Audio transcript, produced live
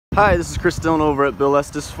Hi, this is Chris Dillon over at Bill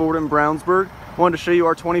Estes Ford in Brownsburg. I wanted to show you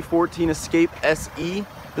our 2014 Escape SE.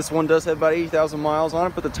 This one does have about 80,000 miles on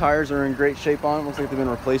it, but the tires are in great shape on it. Looks like they've been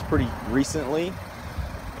replaced pretty recently.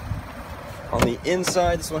 On the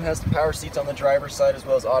inside, this one has the power seats on the driver's side as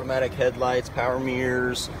well as automatic headlights, power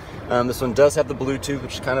mirrors. This one does have the Bluetooth,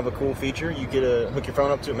 which is kind of a cool feature. You get to hook your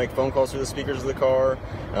phone up to it, make phone calls through the speakers of the car,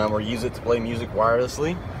 or use it to play music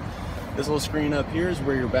wirelessly. This little screen up here is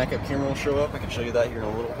where your backup camera will show up. I can show you that here in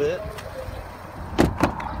a little bit.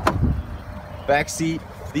 Back seat.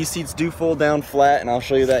 These seats do fold down flat, and I'll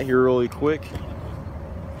show you that here really quick.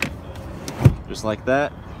 Just like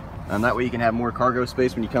that. And that way you can have more cargo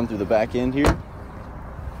space when you come through the back end here.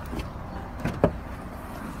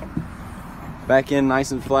 Back end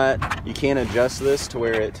nice and flat. You can adjust this to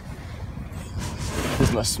where it is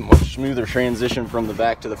a much smoother transition from the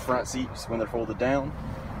back to the front seats when they're folded down.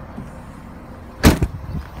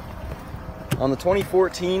 On the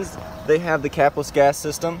 2014s, they have the capless gas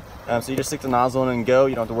system. So you just stick the nozzle in and go.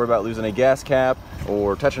 You don't have to worry about losing a gas cap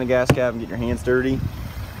or touching a gas cap and getting your hands dirty.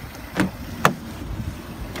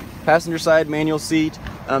 Passenger side manual seat.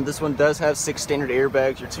 This one does have 6 standard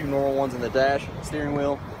airbags, your 2 normal ones in the dash, steering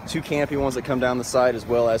wheel, 2 canopy ones that come down the side, as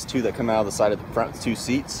well as 2 that come out of the side of the front 2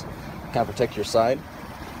 seats. Kind of protect your side.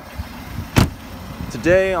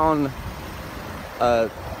 Today on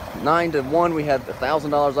 9 to 1, we had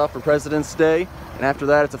 $1,000 off for President's Day, and after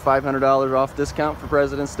that it's a $500 off discount for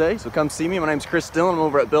President's Day. So come see me. My name's Chris Dillon. I'm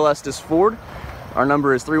over at Bill Estes Ford. Our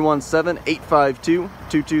number is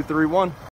 317-852-2231.